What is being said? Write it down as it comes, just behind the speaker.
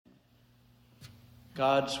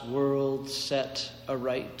God's world set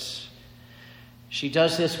aright. She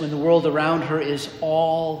does this when the world around her is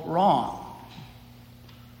all wrong.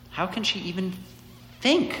 How can she even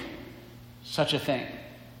think such a thing,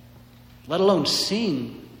 let alone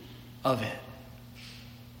sing of it?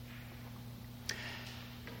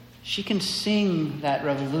 She can sing that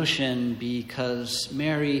revolution because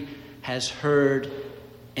Mary has heard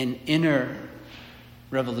an inner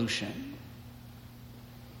revolution,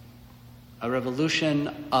 a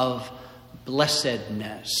revolution of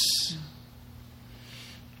blessedness.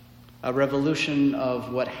 A revolution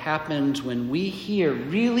of what happens when we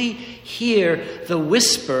really hear the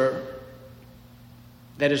whisper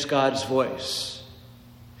that is God's voice.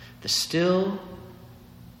 The still,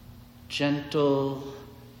 gentle,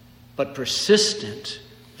 but persistent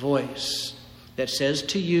voice that says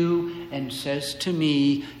to you and says to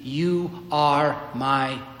me, you are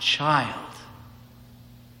my child.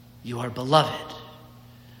 You are beloved.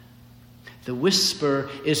 The whisper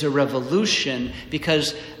is a revolution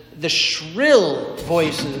because the shrill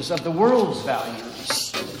voices of the world's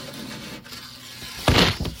values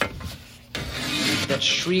that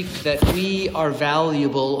shriek that we are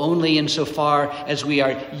valuable only insofar as we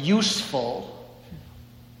are useful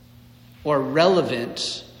or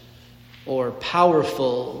relevant or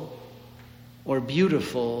powerful or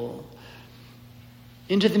beautiful.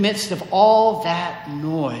 Into the midst of all that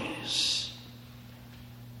noise,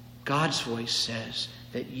 God's voice says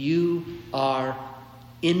that you are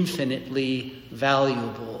infinitely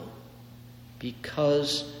valuable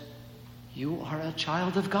because you are a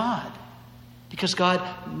child of God, because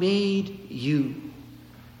God made you,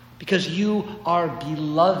 because you are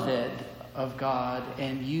beloved of God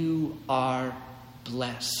and you are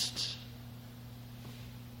blessed.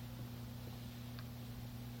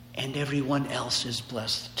 And everyone else is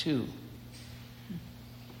blessed too.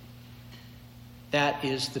 That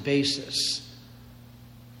is the basis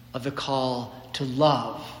of the call to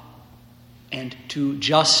love and to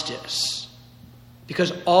justice.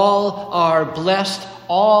 Because all are blessed,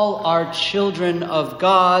 all are children of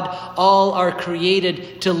God, all are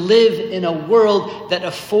created to live in a world that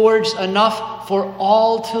affords enough for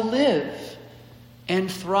all to live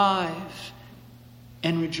and thrive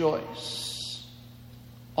and rejoice.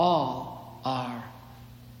 All are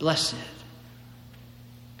blessed.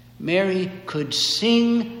 Mary could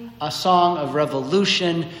sing a song of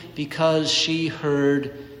revolution because she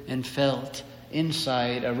heard and felt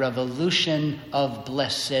inside a revolution of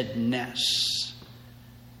blessedness.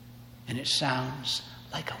 And it sounds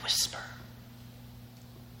like a whisper.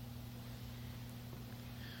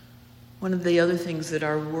 One of the other things that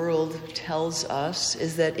our world tells us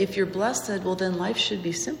is that if you're blessed, well, then life should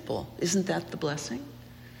be simple. Isn't that the blessing?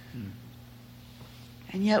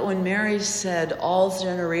 And yet when Mary said, all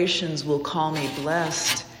generations will call me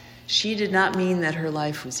blessed, she did not mean that her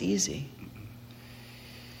life was easy.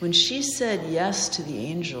 When she said yes to the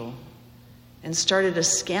angel and started a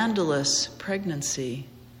scandalous pregnancy,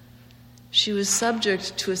 she was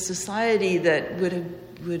subject to a society that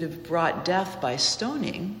would have brought death by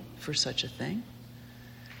stoning for such a thing.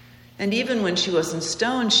 And even when she wasn't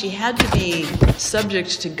stoned, she had to be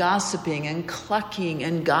subject to gossiping and clucking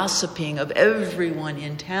and gossiping of everyone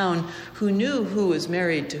in town who knew who was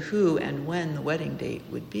married to who and when the wedding date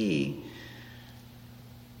would be.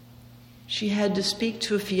 She had to speak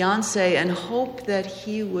to a fiancé and hope that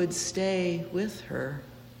he would stay with her.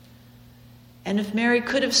 And if Mary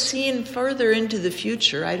could have seen further into the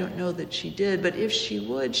future, I don't know that she did, but if she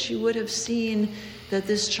would have seen that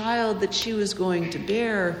this child that she was going to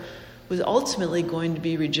bear was ultimately going to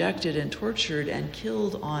be rejected and tortured and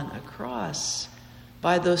killed on a cross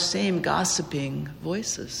by those same gossiping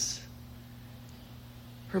voices.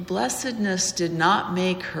 Her blessedness did not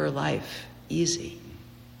make her life easy.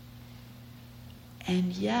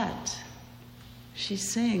 And yet, she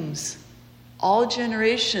sings, all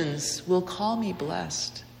generations will call me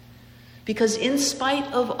blessed. Because in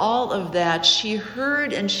spite of all of that, she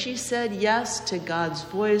heard and she said yes to God's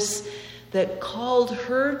voice that called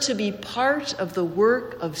her to be part of the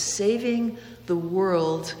work of saving the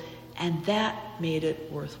world, and that made it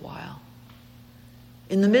worthwhile.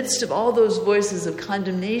 In the midst of all those voices of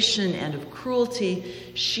condemnation and of cruelty,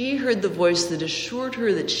 she heard the voice that assured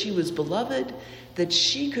her that she was beloved, that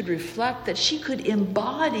she could reflect, that she could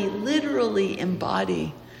embody, literally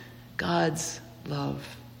embody God's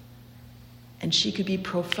love. And she could be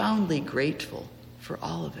profoundly grateful for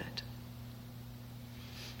all of it.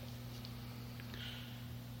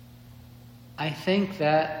 I think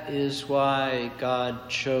that is why God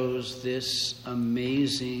chose this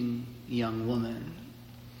amazing young woman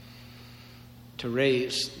to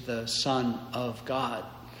raise the Son of God.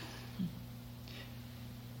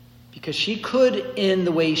 Because she could, in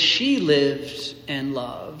the way she lived and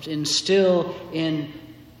loved, instill in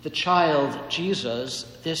the child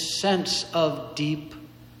Jesus this sense of deep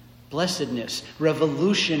blessedness,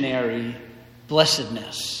 revolutionary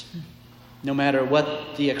blessedness, no matter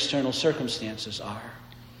what the external circumstances are.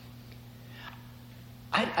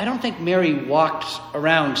 I don't think Mary walked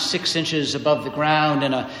around 6 inches above the ground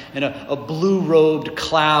in a blue-robed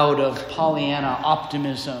cloud of Pollyanna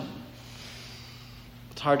optimism.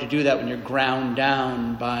 It's hard to do that when you're ground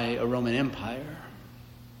down by a Roman Empire.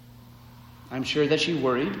 I'm sure that she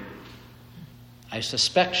worried. I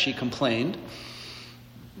suspect she complained.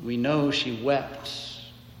 We know she wept,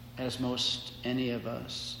 as most any of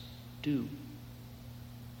us do.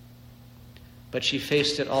 But she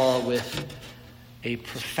faced it all with a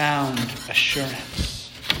profound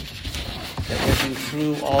assurance that working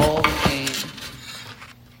through all the pain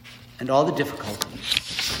and all the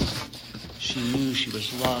difficulties, she knew she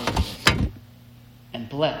was loved and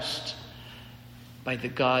blessed by the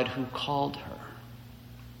God who called her.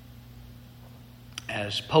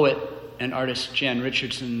 As poet and artist Jan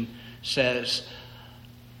Richardson says,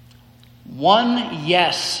 one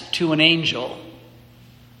yes to an angel,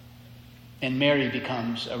 and Mary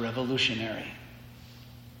becomes a revolutionary.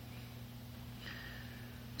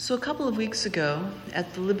 So a couple of weeks ago,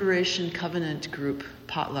 at the Liberation Covenant group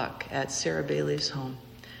potluck at Sarah Bailey's home,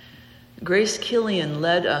 Grace Killian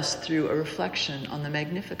led us through a reflection on the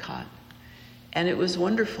Magnificat. And it was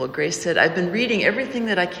wonderful. Grace said, I've been reading everything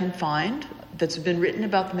that I can find that's been written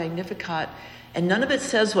about the Magnificat, and none of it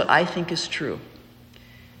says what I think is true.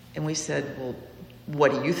 And we said, well,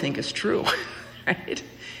 what do you think is true? Right?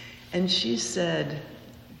 And she said,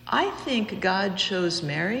 I think God chose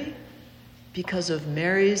Mary because of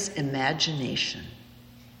Mary's imagination.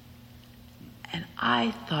 And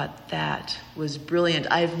I thought that was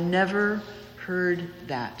brilliant. I've never heard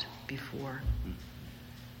that before.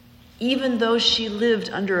 Even though she lived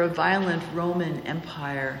under a violent Roman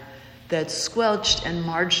Empire that squelched and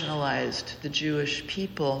marginalized the Jewish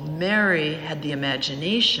people, Mary had the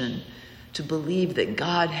imagination to believe that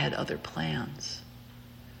God had other plans.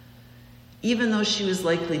 Even though she was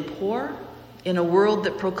likely poor, in a world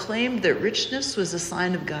that proclaimed that richness was a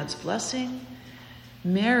sign of God's blessing,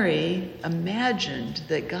 Mary imagined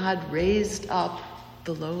that God raised up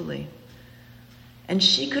the lowly. And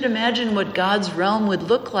she could imagine what God's realm would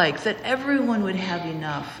look like, that everyone would have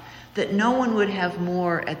enough, that no one would have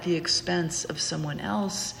more at the expense of someone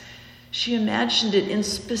else. She imagined it in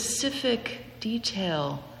specific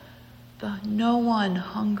detail. No one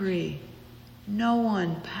hungry, no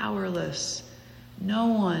one powerless, no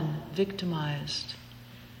one victimized.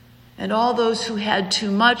 And all those who had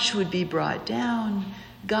too much would be brought down.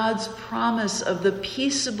 God's promise of the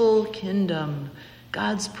peaceable kingdom,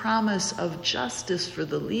 God's promise of justice for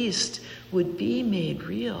the least would be made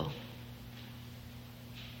real.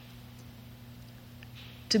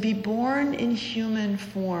 To be born in human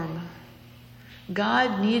form,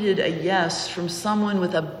 God needed a yes from someone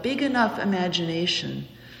with a big enough imagination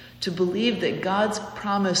to believe that God's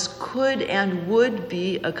promise could and would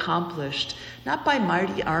be accomplished, not by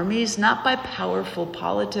mighty armies, not by powerful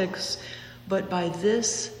politics, but by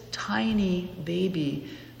this tiny baby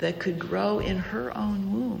that could grow in her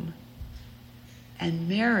own womb. And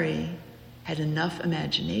Mary had enough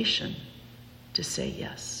imagination to say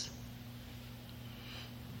yes.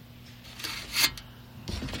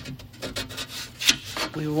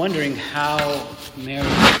 We were wondering how Mary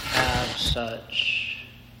could have such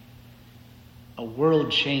a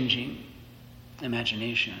world-changing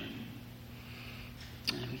imagination.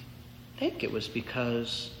 And we think it was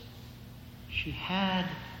because she had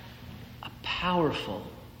a powerful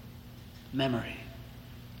memory.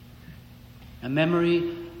 A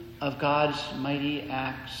memory of God's mighty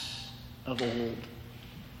acts of old.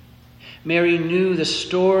 Mary knew the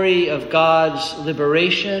story of God's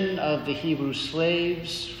liberation of the Hebrew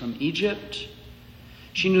slaves from Egypt.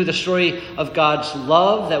 She knew the story of God's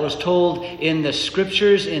love that was told in the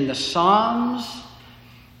scriptures, in the Psalms.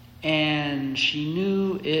 And she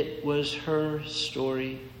knew it was her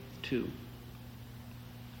story too.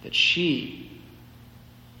 That she,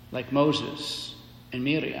 like Moses and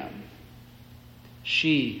Miriam,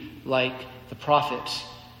 she, like the prophets,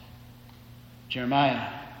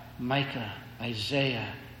 Jeremiah, Micah,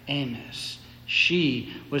 Isaiah, Amos,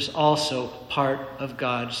 she was also part of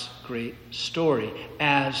God's great story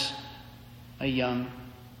as a young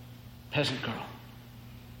peasant girl.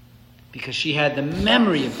 Because she had the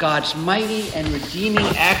memory of God's mighty and redeeming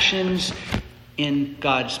actions in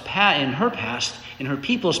her past, in her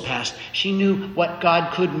people's past. She knew what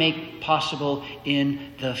God could make possible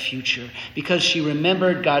in the future. Because she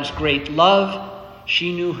remembered God's great love,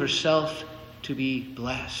 she knew herself to be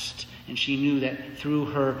blessed. And she knew that through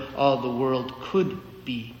her, all the world could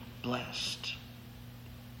be blessed.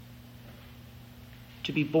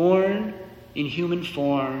 To be born in human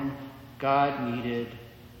form, God needed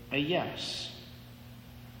a yes.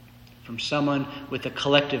 From someone with a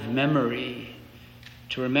collective memory,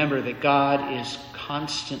 to remember that God is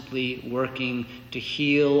constantly working to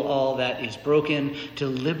heal all that is broken, to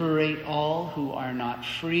liberate all who are not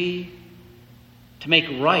free, to make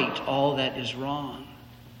right all that is wrong.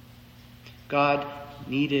 God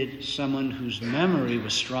needed someone whose memory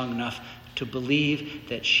was strong enough to believe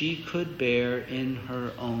that she could bear in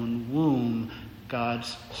her own womb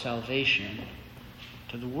God's salvation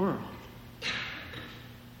to the world.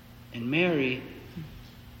 And Mary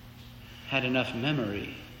had enough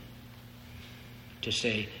memory to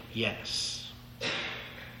say yes.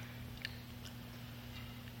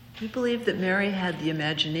 We believe that Mary had the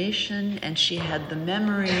imagination and she had the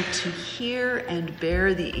memory to hear and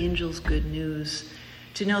bear the angel's good news,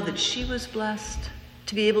 to know that she was blessed,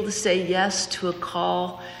 to be able to say yes to a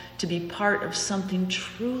call, to be part of something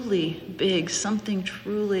truly big, something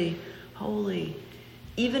truly holy,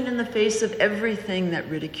 even in the face of everything that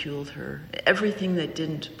ridiculed her, everything that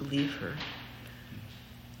didn't believe her.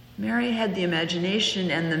 Mary had the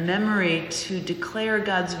imagination and the memory to declare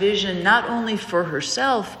God's vision not only for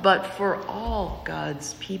herself, but for all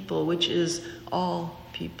God's people, which is all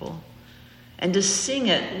people, and to sing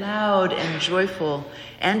it loud and joyful,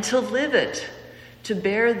 and to live it, to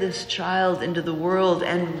bear this child into the world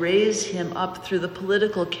and raise him up through the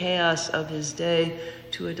political chaos of his day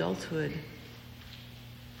to adulthood.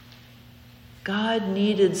 God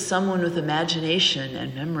needed someone with imagination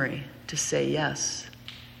and memory to say yes.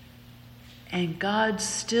 And God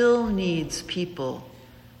still needs people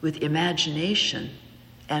with imagination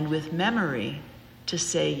and with memory to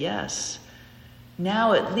say yes,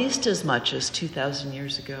 now at least as much as 2,000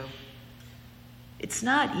 years ago. It's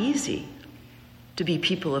not easy to be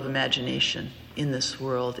people of imagination in this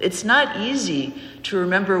world. It's not easy to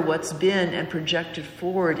remember what's been and project it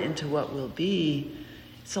forward into what will be.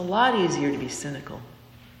 It's a lot easier to be cynical.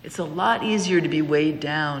 It's a lot easier to be weighed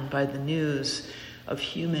down by the news of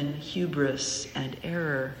human hubris and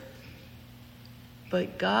error.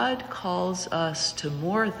 But God calls us to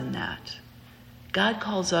more than that. God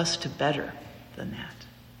calls us to better than that.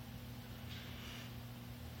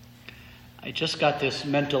 I just got this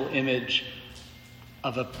mental image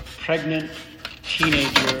of a pregnant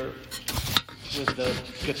teenager with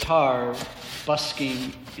a guitar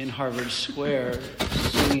busking in Harvard Square,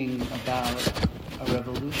 singing about a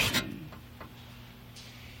revolution.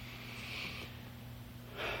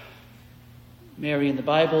 Mary in the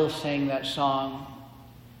Bible sang that song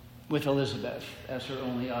with Elizabeth as her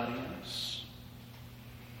only audience.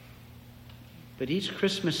 But each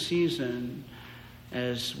Christmas season,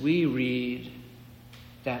 as we read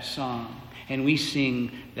that song and we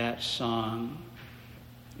sing that song,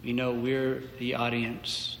 we know we're the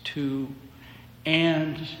audience too,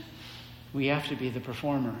 and we have to be the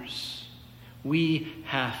performers. We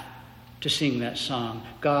have to sing that song.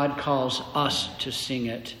 God calls us to sing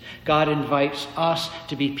it. God invites us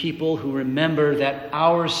to be people who remember that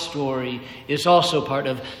our story is also part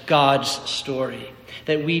of God's story.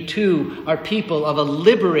 That we too are people of a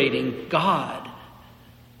liberating God.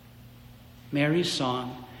 Mary's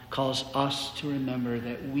song calls us to remember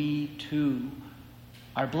that we too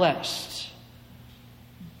are blessed,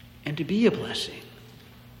 and to be a blessing,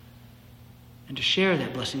 and to share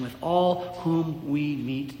that blessing with all whom we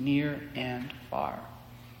meet near and far.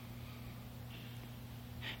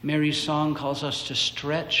 Mary's song calls us to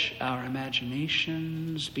stretch our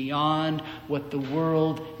imaginations beyond what the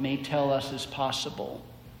world may tell us is possible,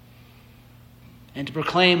 and to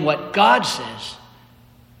proclaim what God says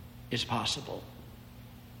is possible.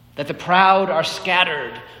 That the proud are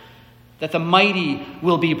scattered, that the mighty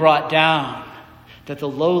will be brought down, that the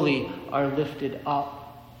lowly are lifted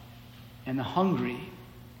up, and the hungry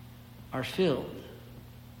are filled.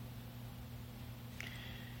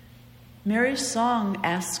 Mary's song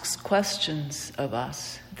asks questions of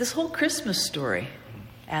us. This whole Christmas story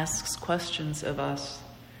asks questions of us.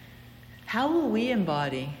 How will we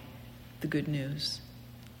embody the good news?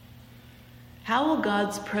 How will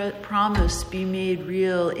God's promise be made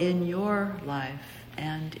real in your life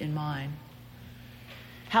and in mine?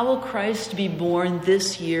 How will Christ be born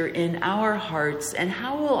this year in our hearts? And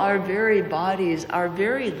how will our very bodies, our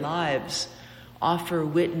very lives, offer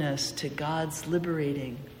witness to God's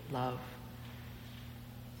liberating love?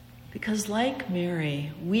 Because like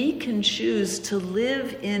Mary, we can choose to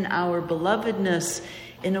live in our belovedness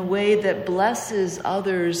in a way that blesses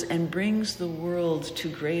others and brings the world to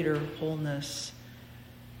greater wholeness.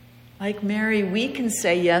 Like Mary, we can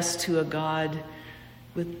say yes to a God's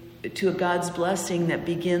blessing that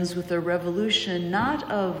begins with a revolution, not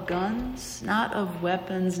of guns, not of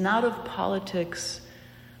weapons, not of politics,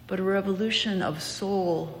 but a revolution of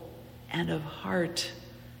soul and of heart.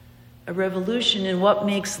 A revolution in what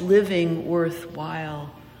makes living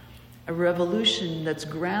worthwhile. A revolution that's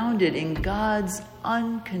grounded in God's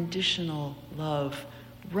unconditional love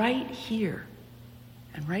right here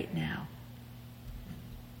and right now.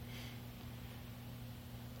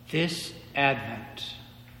 This Advent,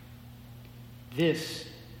 this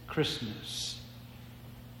Christmas,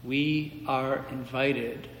 we are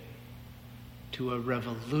invited to a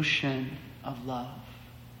revolution of love.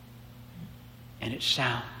 And it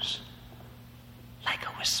sounds like a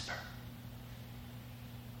whisper.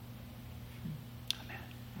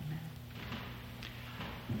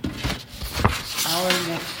 Our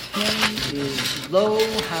next hymn is Lo,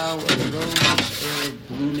 How a Rose E'er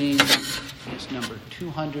Blooming. It's number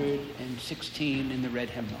 216 in the red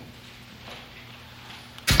hymnal.